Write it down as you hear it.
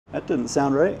That didn't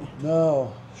sound right.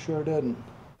 No, sure didn't.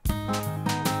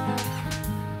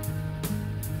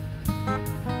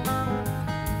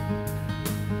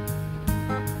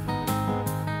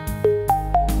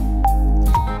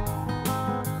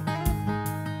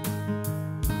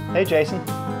 Hey, Jason.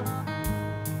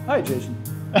 Hi, Jason.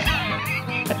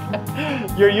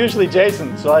 You're usually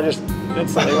Jason, so I just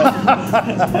instantly went.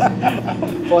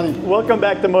 Funny. Welcome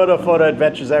back to Moto Photo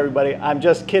Adventures, everybody. I'm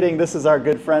just kidding. This is our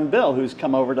good friend Bill, who's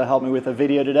come over to help me with a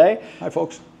video today. Hi,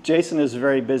 folks. Jason is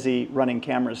very busy running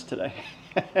cameras today.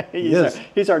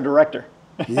 He's our director.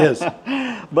 He is.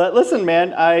 But listen,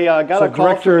 man, I got a call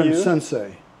director from you. and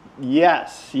sensei.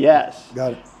 Yes, yes.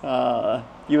 Got it.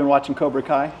 You been watching Cobra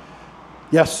Kai?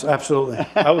 Yes, absolutely.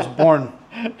 I was born,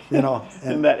 you know,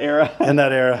 In that era? In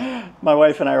that era. My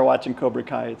wife and I are watching Cobra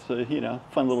Kai. It's a,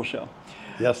 fun little show.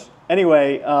 Yes.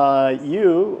 Anyway,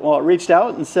 you reached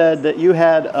out and said that you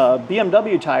had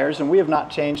BMW tires, and we have not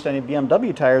changed any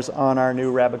BMW tires on our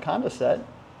new Rabaconda set.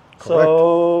 Correct.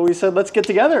 So we said, let's get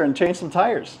together and change some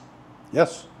tires.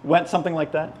 Yes. Went something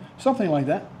like that? Something like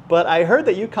that. But I heard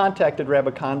that you contacted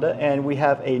Rabaconda, and we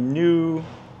have a new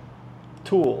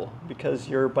tool because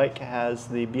your bike has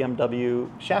the BMW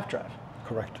shaft drive.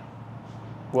 Correct.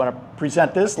 You want to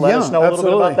present this? Let us know a little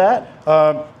bit about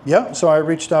that. Yeah, so I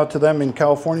reached out to them in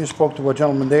California, spoke to a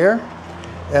gentleman there,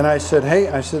 and I said, hey,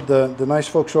 the nice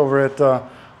folks over at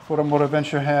Photo Moto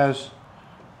Adventure has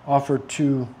offered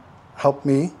to help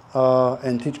me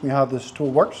and teach me how this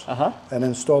tool works and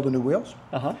install the new wheels.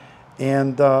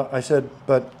 And I said,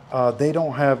 but they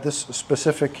don't have this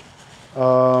specific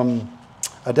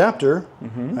adapter.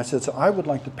 I said, so I would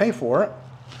like to pay for it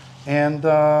and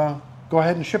go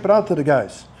ahead and ship it out to the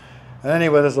guys. And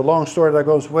anyway, there's a long story that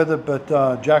goes with it,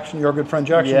 but Jackson, your good friend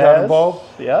Jackson, got involved.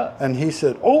 Yeah. And he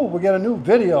said, oh, we got a new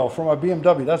video from a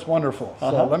BMW. That's wonderful.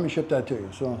 So let me ship that to you.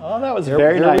 So that was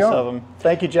very nice of him.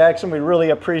 Thank you, Jackson. We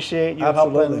really appreciate you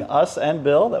helping us and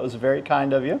Bill. That was very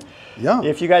kind of you. Yeah.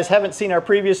 If you guys haven't seen our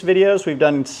previous videos, we've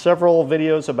done several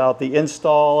videos about the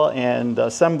install and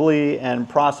assembly and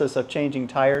process of changing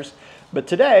tires. But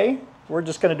today, we're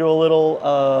just going to do a little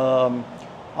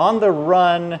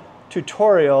on-the-run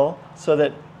tutorial so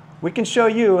that we can show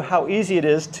you how easy it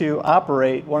is to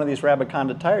operate one of these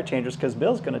Rabaconda tire changers, because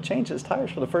Bill's going to change his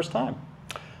tires for the first time.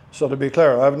 So to be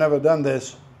clear, I've never done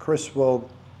this. Chris will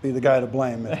be the guy to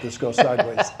blame if this goes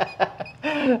sideways.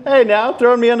 Hey, now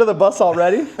throwing me under the bus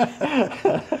already.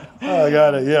 I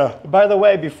got it, yeah. By the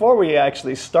way, before we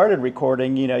actually started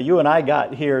recording, you and I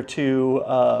got here to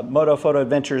Moto Photo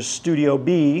Adventures Studio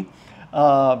B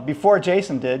before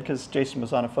Jason did, because Jason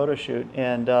was on a photo shoot.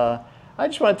 And I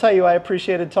just want to tell you I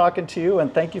appreciated talking to you,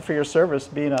 and thank you for your service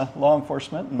being a law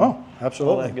enforcement and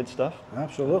absolutely. all that good stuff.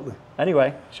 Absolutely.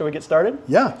 Anyway, shall we get started?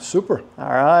 Yeah, super. All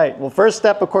right. Well, first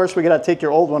step, of course, we got to take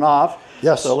your old one off.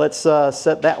 Yes. So let's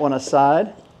set that one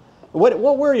aside. What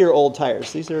were your old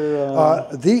tires? These are...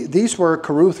 these were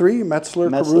Karoo 3,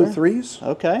 Metzler Karoo 3s.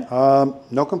 Okay.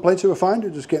 No complaints, they were fine. They're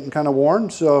just getting kind of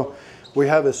worn. So we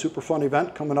have a super fun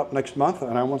event coming up next month,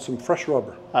 and I want some fresh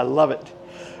rubber. I love it.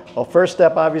 Well, first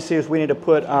step, obviously, is we need to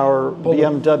put our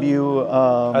BMW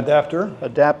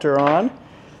adapter on.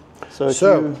 So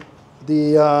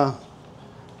the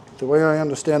way I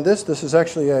understand this is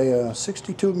actually a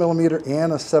 62 millimeter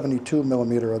and a 72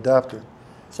 millimeter adapter.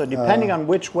 So depending on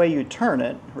which way you turn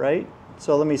it, right?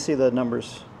 So let me see the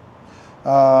numbers.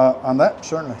 On that,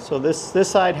 certainly. So this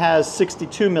side has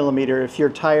 62 millimeter if your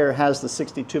tire has the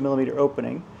 62 millimeter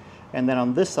opening. And then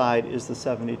on this side is the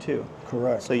 72.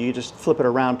 Correct. So you just flip it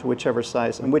around to whichever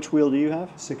size. And which wheel do you have?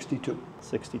 62.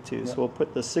 62. Yep. So we'll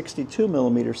put the 62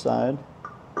 millimeter side.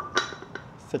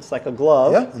 Fits like a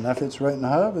glove. Yeah, and that fits right in the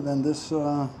hub. And then this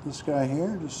guy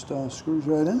here just screws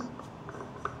right in.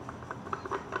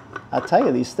 I tell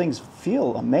you, these things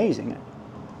feel amazing.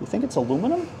 You think it's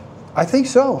aluminum? I think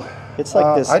so. It's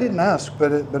like this. I didn't ask,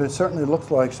 but it certainly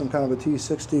looked like some kind of a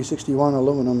T60, 61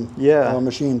 aluminum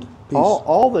machined piece.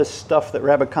 All this stuff that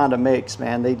Rabaconda makes,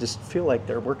 man, they just feel like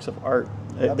they're works of art.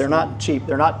 Absolutely. They're not cheap.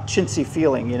 They're not chintzy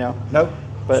feeling, Nope,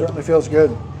 but certainly feels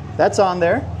good. That's on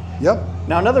there. Yep.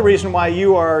 Now, another reason why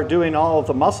you are doing all of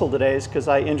the muscle today is because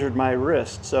I injured my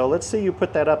wrist. So let's see you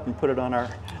put that up and put it on our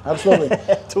tool here.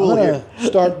 I'm going to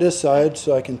start this side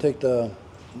so I can take the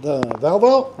valve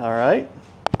out. All right.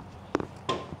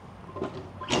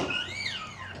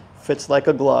 Fits like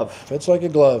a glove. Fits like a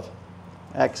glove.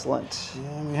 Excellent.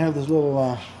 And we have this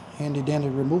little handy dandy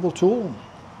removal tool.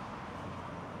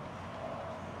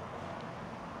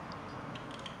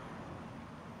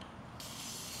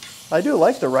 I do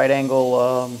like the right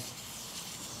angle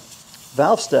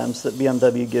valve stems that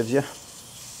BMW gives you.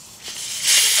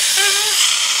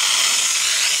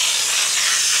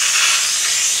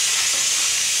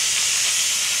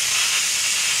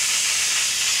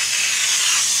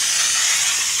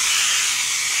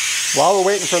 While we're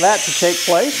waiting for that to take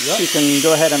place, you can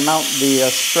go ahead and mount the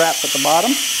strap at the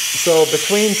bottom. So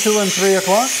between 2 and 3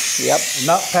 o'clock? Yep.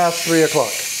 Not past 3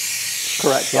 o'clock?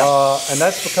 Correct, yeah. And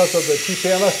that's because of the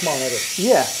TPMS monitor?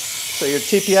 Yeah. So your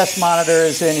TPS monitor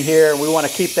is in here. We want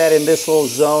to keep that in this little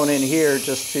zone in here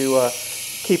just to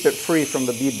keep it free from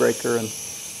the bead breaker and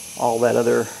all that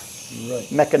other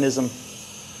mechanism.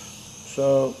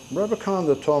 So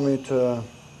Rabaconda told me to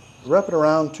wrap it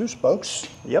around 2 spokes.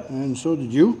 Yep. And so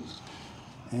did you.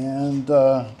 And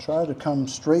try to come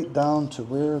straight down to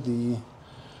where the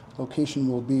location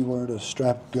will be where the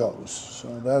strap goes.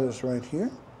 So that is right here.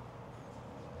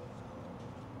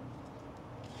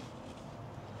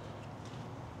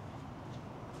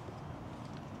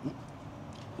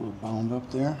 A little bound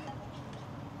up there.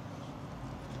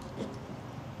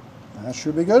 That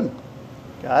should be good.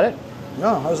 Got it?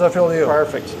 Yeah, how does that feel to you?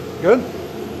 Perfect. Good?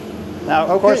 Now,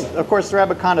 of course, the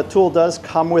Rabaconda tool does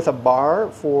come with a bar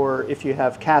for if you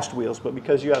have cast wheels, but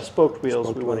because you have spoked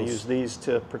wheels, we want to use these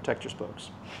to protect your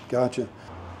spokes. Gotcha.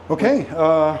 Okay,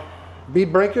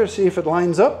 bead breaker, see if it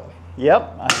lines up.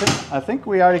 Yep, I think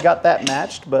we already got that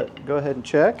matched, but go ahead and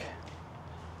check.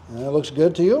 That looks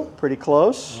good to you? Pretty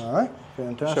close. All right,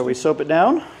 fantastic. Shall we soap it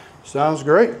down? Sounds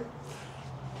great.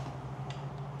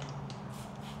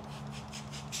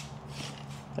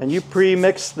 And you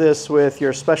pre-mixed this with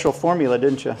your special formula,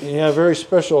 didn't you? Yeah, very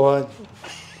special.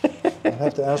 I'd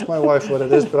have to ask my wife what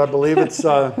it is, but I believe it's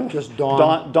just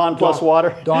Dawn plus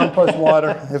water. Dawn plus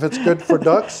water. If it's good for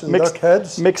ducks and duck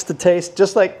heads. Mixed to taste,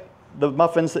 just like the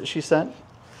muffins that she sent.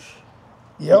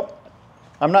 Yep.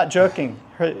 I'm not joking.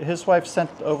 His wife sent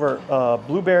over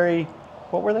blueberry,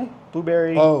 what were they?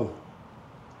 Blueberry. Oh.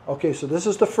 Okay, so this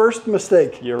is the first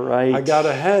mistake. You're right. I got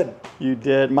ahead. You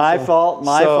did. My fault.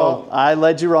 My fault. I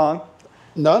led you wrong.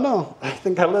 No. I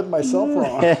think I led myself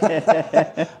wrong.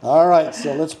 All right,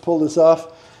 so let's pull this off.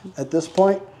 At this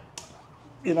point,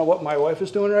 you know what my wife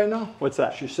is doing right now? What's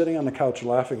that? She's sitting on the couch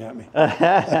laughing at me.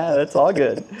 That's all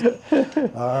good.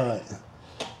 All right.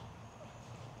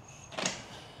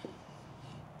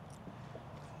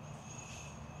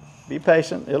 Be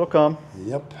patient. It'll come.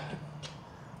 Yep.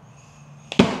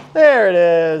 There it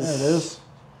is. There it is.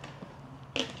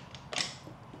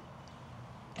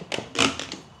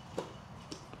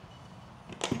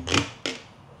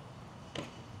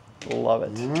 Love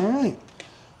it. All right.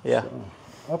 Yeah. So,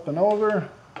 up and over.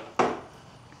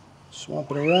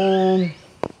 Swap it around.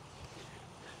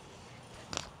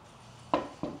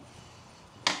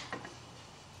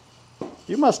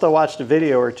 You must have watched a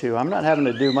video or two. I'm not having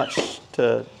to do much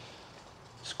to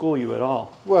school you at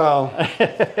all. Well,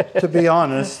 to be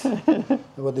honest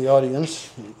with the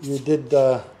audience, you did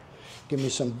give me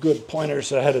some good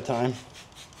pointers ahead of time.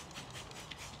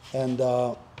 And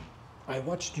I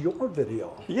watched your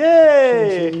video.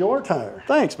 Yay! Changing your tire.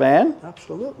 Thanks, man.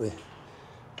 Absolutely.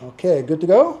 Okay, good to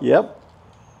go? Yep.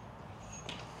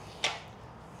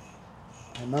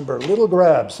 Remember, little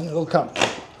grabs and it'll come.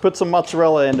 Put some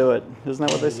mozzarella into it. Isn't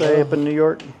that what they say up in New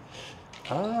York?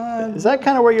 Is that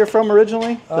kind of where you're from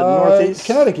originally? The Northeast?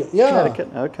 Connecticut, yeah. Connecticut,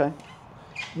 okay.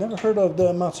 Never heard of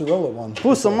the mozzarella one.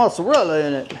 Put some mozzarella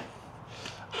in it.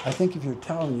 I think if you're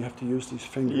Italian, you have to use these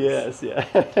fingers. Yes, yeah.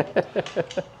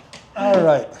 All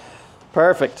right.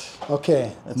 Perfect.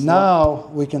 Okay, now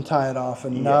we can tie it off,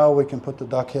 and now we can put the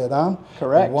duck head on.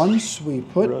 Correct. Once we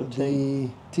put the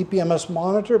TPMS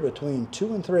monitor between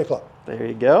 2 and 3 o'clock. There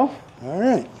you go. All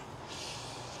right.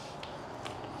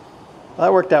 Well,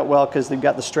 that worked out well because they've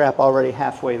got the strap already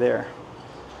halfway there.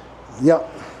 Yep.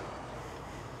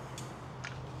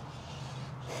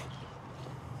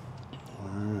 All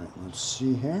right, let's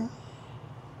see here.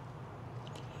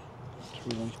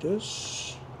 Through like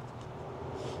this.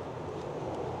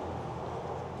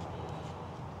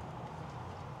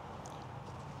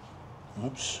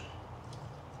 Oops.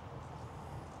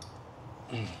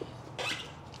 A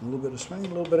little bit of swing, a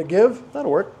little bit of give.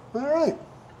 That'll work. All right.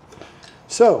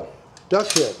 So, duck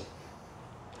head.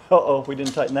 Uh-oh, we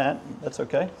didn't tighten that. That's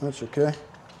okay. That's okay.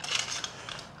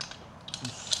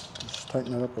 Just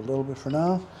tighten it up a little bit for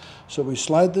now. So we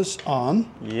slide this on.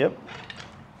 Yep.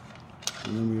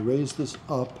 And then we raise this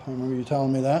up. I remember you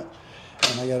telling me that.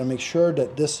 And I got to make sure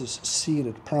that this is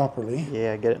seated properly.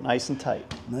 Yeah, get it nice and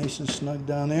tight. Nice and snug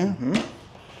down there.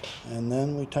 Mm-hmm. And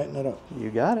then we tighten it up. You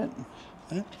got it.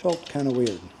 That felt kind of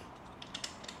weird.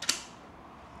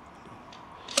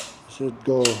 Does it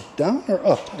go down or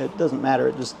up? It doesn't matter.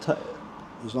 It just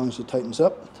as long as it tightens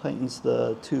up? Tightens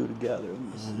the two together.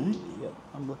 Yep,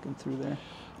 I'm looking through there.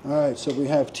 All right, so we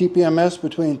have TPMS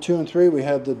between 2 and 3. We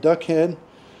have the duck head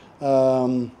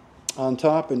on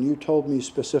top, and you told me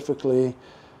specifically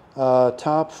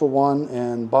top for one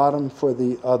and bottom for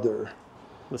the other.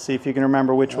 Let's see if you can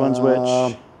remember which one's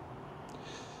which.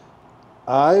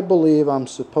 I believe I'm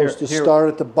supposed to start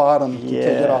at the bottom to take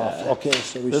it off. Okay,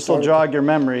 so this will jog your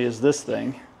memory. Is this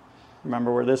thing?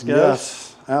 Remember where this goes?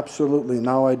 Yes, absolutely.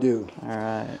 Now I do. All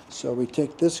right. So we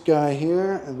take this guy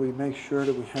here and we make sure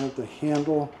that we have the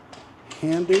handle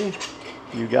handy.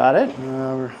 You got it.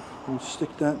 We'll stick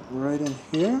that right in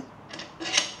here,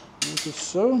 like this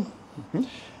so.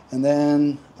 And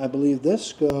then I believe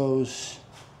this goes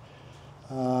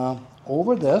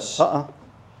over this.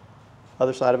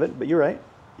 Other side of it, but you're right.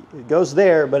 It goes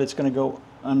there, but it's going to go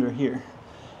under here.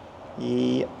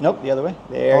 Nope, the other way.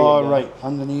 There you go. Right,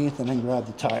 underneath, and then grab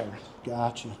the tire.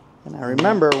 Gotcha. And now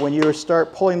remember, when you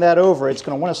start pulling that over, it's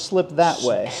going to want to slip that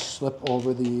way. Slip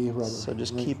over the rubber. So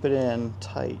just keep it in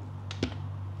tight.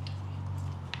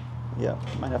 Yeah,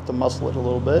 might have to muscle it a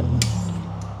little bit.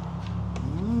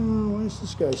 Why is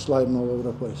this guy sliding all over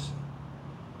the place?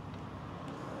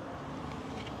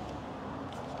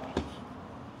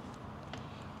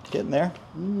 Getting there.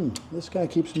 This guy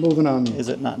keeps moving on me. Is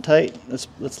it not tight? Let's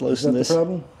loosen this. Is that the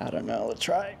problem? I don't know. Let's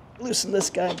try. Loosen this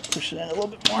guy. Push it in a little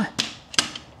bit more.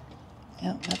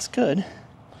 Yeah, that's good.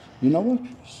 You know what?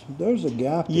 There's a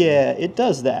gap. Yeah, it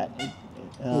does that.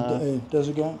 It does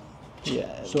a gap?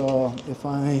 Yeah. So if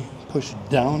I push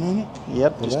down on it?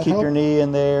 Yep, just keep your knee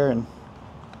in there. And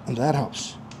that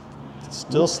helps. It's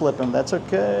still slipping. That's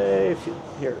okay.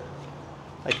 Here,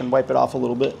 I can wipe it off a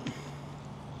little bit.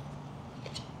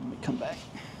 Let me come back.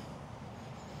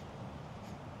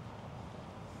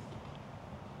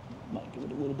 Might give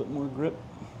it a little bit more grip.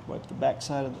 Wipe the back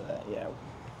side of that. Yeah.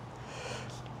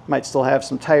 Might still have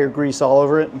some tire grease all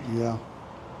over it. Yeah.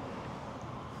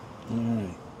 All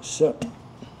right. So,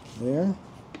 there.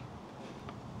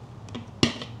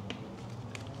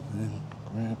 And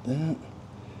grab that.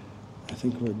 I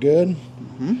think we're good.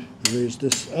 Raise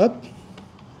this up.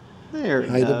 There it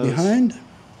Hide goes. it behind.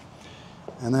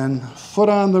 And then foot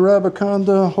on the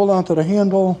Rabaconda, hold on to the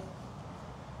handle.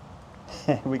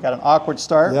 We got an awkward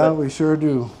start. Yeah, we sure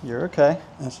do. You're okay.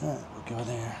 That's right. We'll go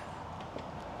there.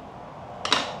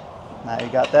 Now you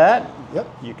got that. Yep.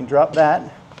 You can drop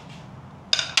that.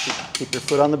 Keep your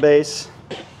foot on the base.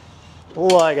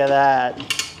 Look at that.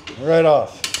 Right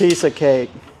off. Piece of cake.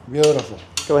 Beautiful.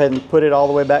 Go ahead and put it all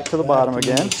the way back to the bottom to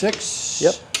again. 6.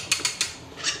 Yep.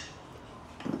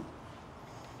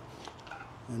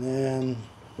 And then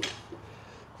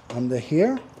under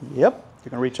here. Yep. You're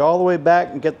going to reach all the way back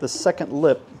and get the second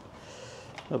lip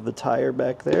of the tire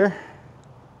back there.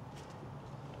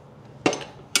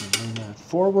 And bring that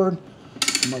forward.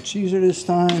 Much easier this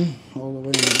time. All the way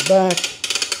in the back.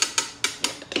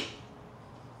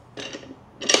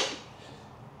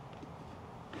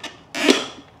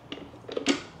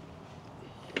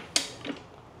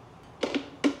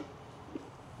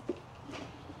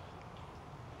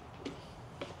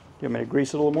 You want me to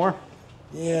grease it a little more?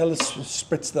 Yeah, let's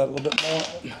spritz that a little bit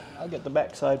more. I'll get the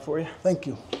back side for you. Thank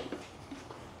you.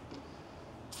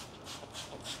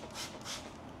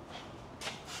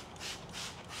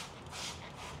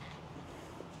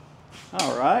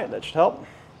 All right, that should help.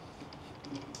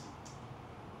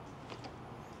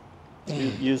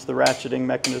 Use the ratcheting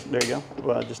mechanism. There you go.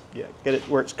 Well, just get it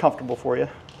where it's comfortable for you.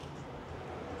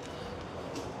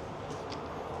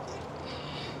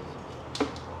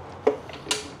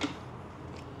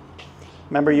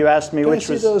 Remember, you asked me which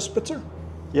was. Can I see the spitzer?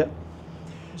 Yep.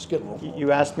 Just get a little.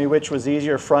 You asked me which was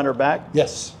easier, front or back.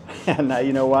 Yes. And now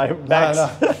you know why backs.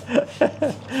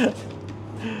 No.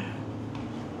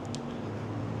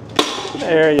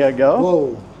 There you go.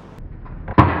 Whoa.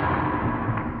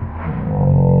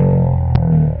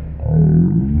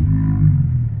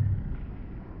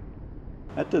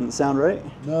 That didn't sound right.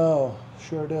 No,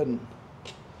 sure didn't.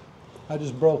 I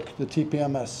just broke the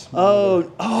TPMS.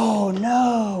 Oh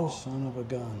no! Son of a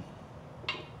gun.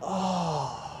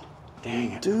 Oh,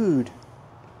 dang it. Dude.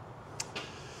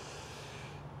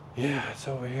 Yeah, it's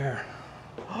over here.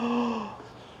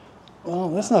 Well,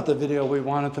 that's not the video we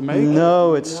wanted to make.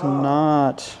 No, it's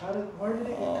not. Where did it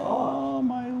get caught? Oh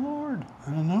my Lord.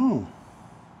 I don't know.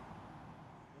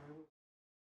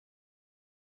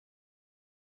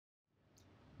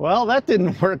 Well, that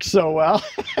didn't work so well.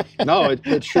 No,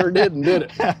 it sure didn't,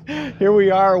 did it? Here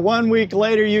we are 1 week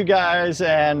later, you guys,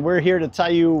 and we're here to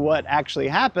tell you what actually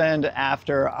happened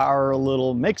after our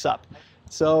little mix-up.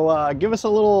 So give us a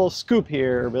little scoop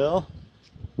here, Bill.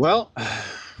 Well,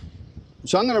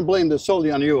 so I'm going to blame this solely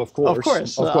on you, of course. Of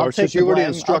course. Of course, since you were the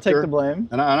instructor. I'll take the blame.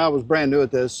 And I was brand new at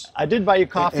this. I did buy you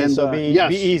coffee, so be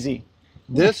easy.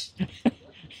 This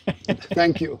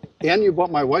Thank you. And you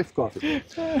bought my wife coffee.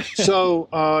 So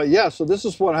yeah, so this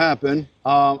is what happened.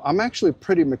 I'm actually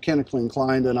pretty mechanically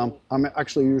inclined, and I'm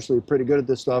actually usually pretty good at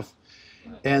this stuff.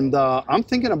 And I'm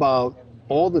thinking about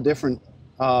all the different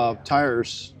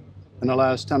tires in the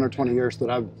last 10 or 20 years that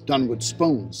I've done with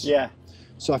spoons. Yeah.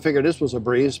 So I figured this was a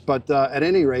breeze, but at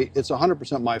any rate, it's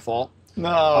 100% my fault.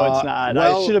 No, it's not.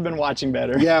 Well, I should have been watching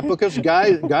better. Yeah, because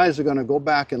guys are going to go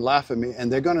back and laugh at me,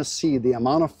 and they're going to see the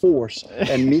amount of force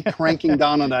and me cranking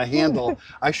down on that handle.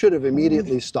 I should have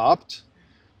immediately stopped.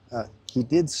 He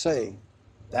did say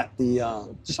that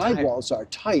the sidewalls are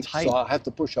tight, so I'll have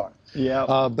to push hard.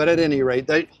 Yeah. But at any rate,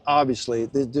 obviously,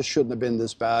 this shouldn't have been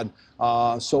this bad.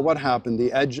 So what happened?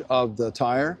 The edge of the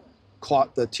tire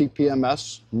caught the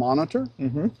TPMS monitor.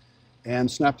 Mm-hmm.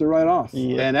 And snapped it right off.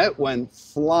 Yeah. And it went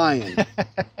flying.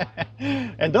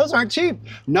 And those aren't cheap.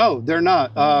 No, they're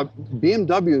not.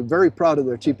 BMW, very proud of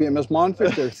their TPMS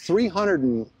monitors. They're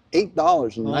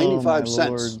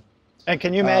 $308.95. Oh, and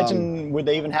can you imagine, would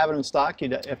they even have it in stock?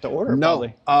 You'd have to order it, no,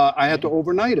 probably. I had to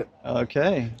overnight it.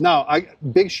 Okay. Now,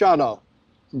 big shout out,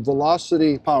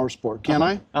 Velocity Power Sport. Can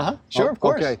I? Sure, of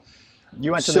course. Okay.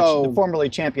 You went to the formerly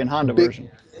champion Honda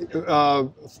version.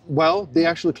 Well, they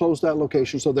actually closed that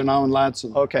location, so they're now in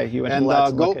Ladson. Okay, you went to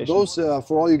Ladson location. Those,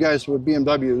 for all you guys with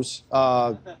BMWs,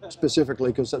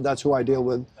 specifically, because that's who I deal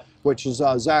with, which is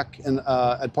Zach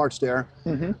at Parts There.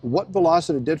 Mm-hmm. What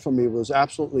Velocity did for me was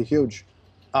absolutely huge.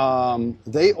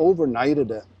 They overnighted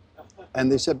it,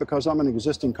 and they said because I'm an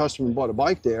existing customer and bought a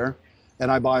bike there,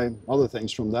 and I buy other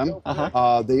things from them,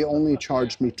 they only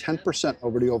charged me 10%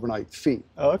 over the overnight fee.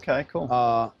 Okay, cool.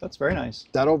 That's very nice.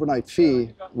 That overnight fee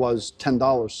was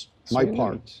 $10, my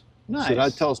part. Nice. So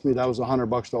that tells me that was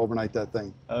 $100 to overnight that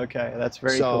thing. Okay, that's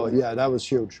very cool. So yeah, that was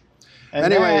huge.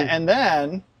 And anyway,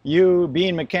 then you,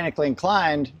 being mechanically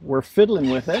inclined, were fiddling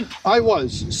with it. I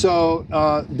was. So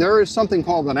there is something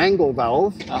called an angle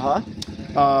valve.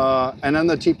 And then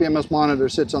the TPMS monitor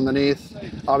sits underneath,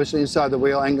 obviously inside the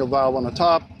wheel, angle valve on the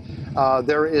top.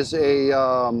 There is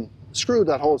a screw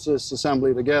that holds this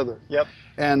assembly together. Yep.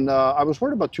 And I was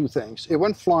worried about two things. It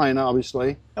went flying,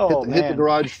 obviously. Oh, hit the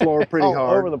garage floor pretty hard.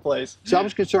 All over the place. So I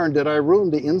was concerned, did I ruin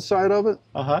the inside of it?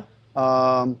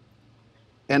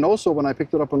 And also, when I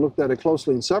picked it up and looked at it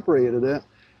closely and separated it,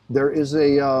 there is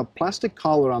a plastic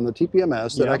collar on the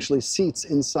TPMS that actually seats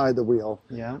inside the wheel.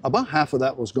 Yeah. About half of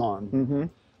that was gone,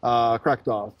 cracked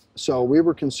off. So we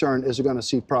were concerned, is it going to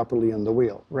seat properly in the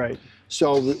wheel? Right.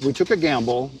 So we took a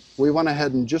gamble. We went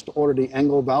ahead and just ordered the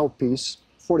angle valve piece,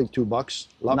 $42,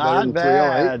 a lot better than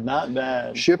 $308. Not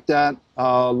bad. Shipped that.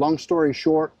 Long story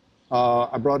short,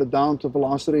 I brought it down to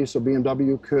Velocity so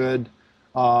BMW could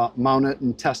mount it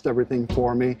and test everything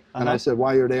for me. And I said,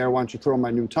 while you're there, why don't you throw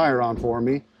my new tire on for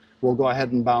me? We'll go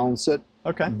ahead and balance it.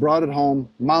 Okay. Brought it home,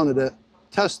 mounted it,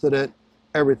 tested it.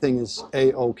 Everything is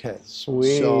A-okay.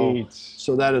 Sweet.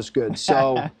 So that is good.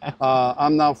 So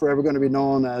I'm now forever going to be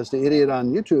known as the idiot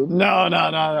on YouTube. No.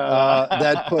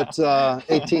 That put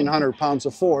 1,800 pounds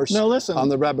of force on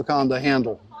the Rabaconda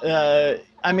handle.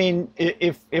 I mean,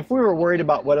 if we were worried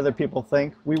about what other people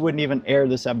think, we wouldn't even air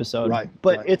this episode. Right.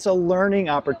 But it's a learning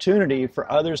opportunity for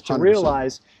others to 100%.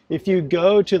 Realize if you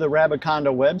go to the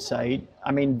Rabaconda website,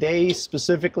 I mean, they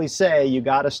specifically say you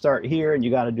got to start here and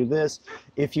you got to do this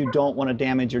if you don't want to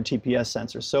damage your TPS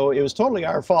sensor. So it was totally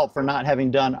our fault for not having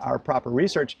done our proper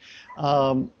research.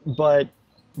 But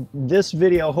this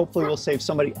video hopefully will save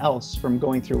somebody else from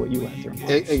going through what you went through.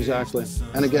 Exactly.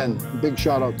 And again, big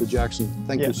shout out to Jackson.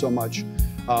 Thank you so much.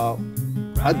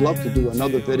 I'd love to do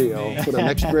another video for the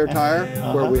next rear tire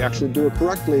where we actually do it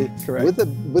correctly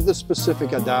with the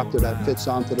specific adapter that fits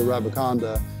onto the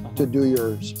Rabaconda to do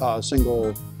your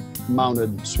single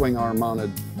mounted, swing arm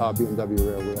mounted BMW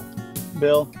rear wheel.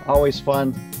 Bill, always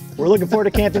fun. We're looking forward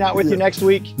to camping out with you next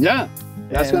week. Yeah,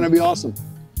 that's going to be awesome.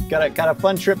 Got a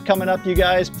fun trip coming up, you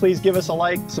guys. Please give us a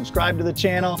like, subscribe to the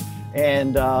channel,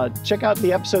 and check out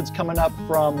the episodes coming up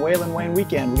from Whalen Wayne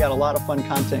Weekend. We got a lot of fun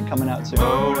content coming out soon.